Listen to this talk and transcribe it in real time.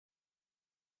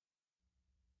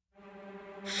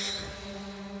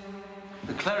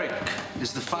The cleric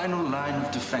is the final line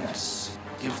of defense.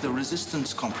 If the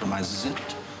resistance compromises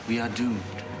it, we are doomed.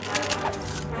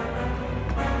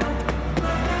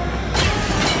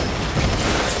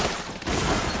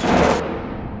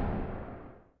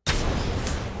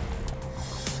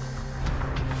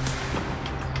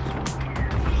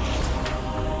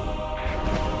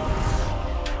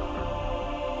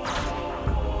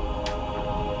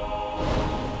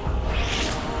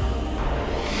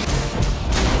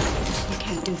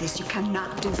 Do this. You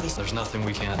cannot do this. There's nothing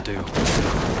we can't do.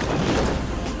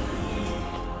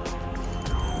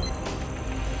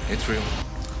 It's real.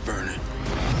 Burn it.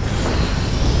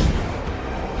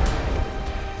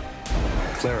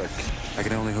 Cleric, I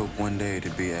can only hope one day to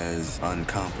be as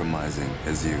uncompromising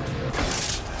as you.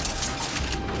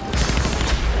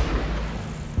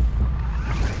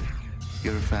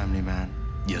 You're a family man.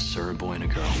 Yes, sir, a boy and a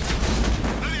girl.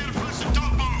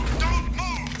 Don't move! Don't move!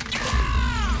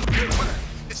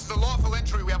 It's the lawful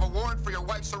entry. We have a warrant for your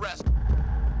wife's arrest.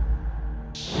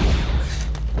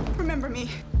 Remember me.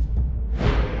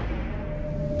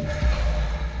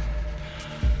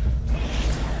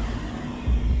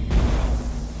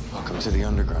 Welcome to the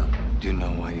underground. Do you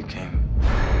know why you came?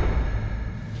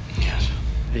 Yes.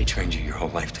 They trained you your whole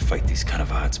life to fight these kind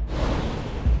of odds.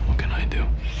 What can I do?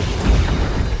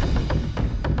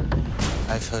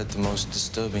 I've heard the most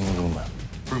disturbing rumor.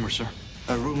 Rumor, sir.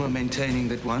 A rumor maintaining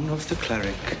that one of the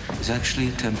cleric is actually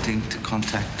attempting to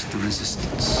contact the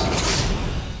resistance.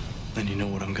 Then you know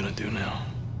what I'm gonna do now.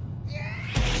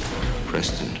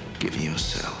 Preston, give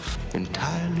yourself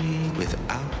entirely